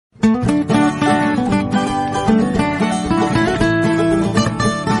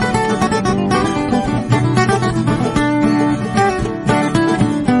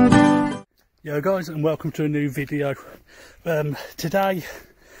Hello guys, and welcome to a new video. Today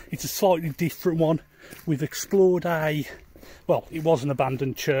it's a slightly different one. We've explored well, it was an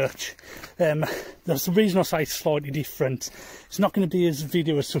abandoned church. That's the reason I say it's slightly different. It's not going to be as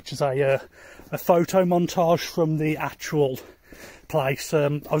video as such as a photo montage from the actual place.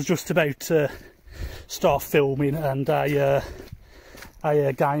 I was just about to start filming, and a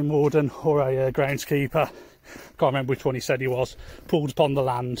game warden or a groundskeeper, can't remember which one he said he was, pulled upon the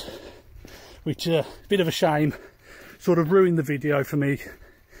land, which a bit of a shame, sort of ruined the video for me.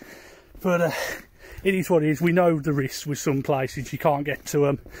 But it is what it is. We know the risks with some places, you can't get to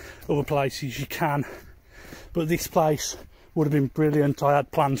them, other places you can. But this place would have been brilliant. I had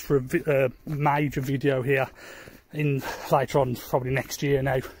plans for a major video here in later on, probably next year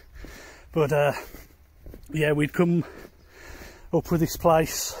now. But yeah, we'd come up with this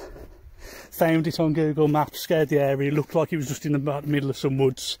place, found it on Google Maps, scared the area, looked like it was just in the middle of some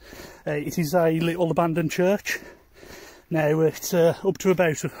woods. It is a little abandoned church. Now, it's up to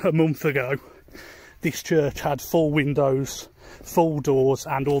about a month ago, this church had full windows, full doors,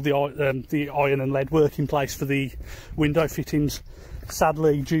 and all the iron and lead work in place for the window fittings.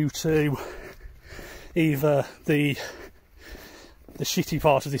 Sadly, due to either the shitty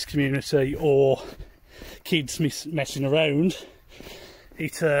part of this community or kids messing around,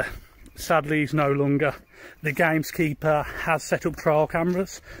 it sadly is no longer. The gameskeeper has set up trail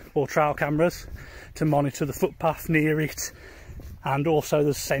cameras to monitor the footpath near it, and also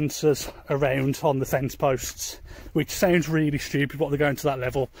there's sensors around on the fence posts, which sounds really stupid what they're going to that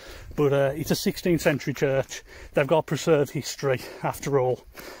level, but it's a 16th century church. They've got preserved history after all.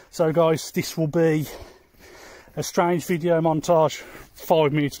 So guys, this will be a strange video montage,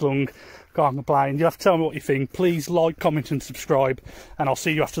 5 minutes long. Can't complain. You have to tell me what you think. Please like, comment and subscribe, and I'll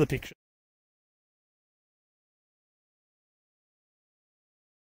see you after the picture.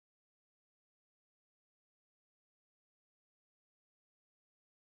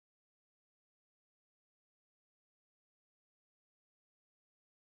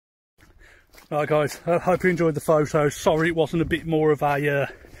 Right guys, I hope you enjoyed the photos. Sorry it wasn't a bit more of a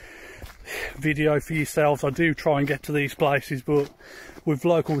video for yourselves. I do try and get to these places, but with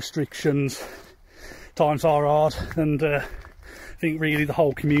local restrictions, times are hard, and I think really the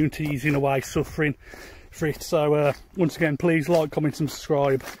whole community is in a way suffering for it. So once again, please like, comment and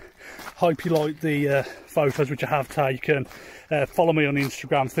subscribe. Hope you like the photos which I have taken. Follow me on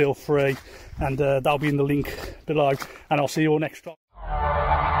Instagram, feel free, and that'll be in the link below, and I'll see you all next time.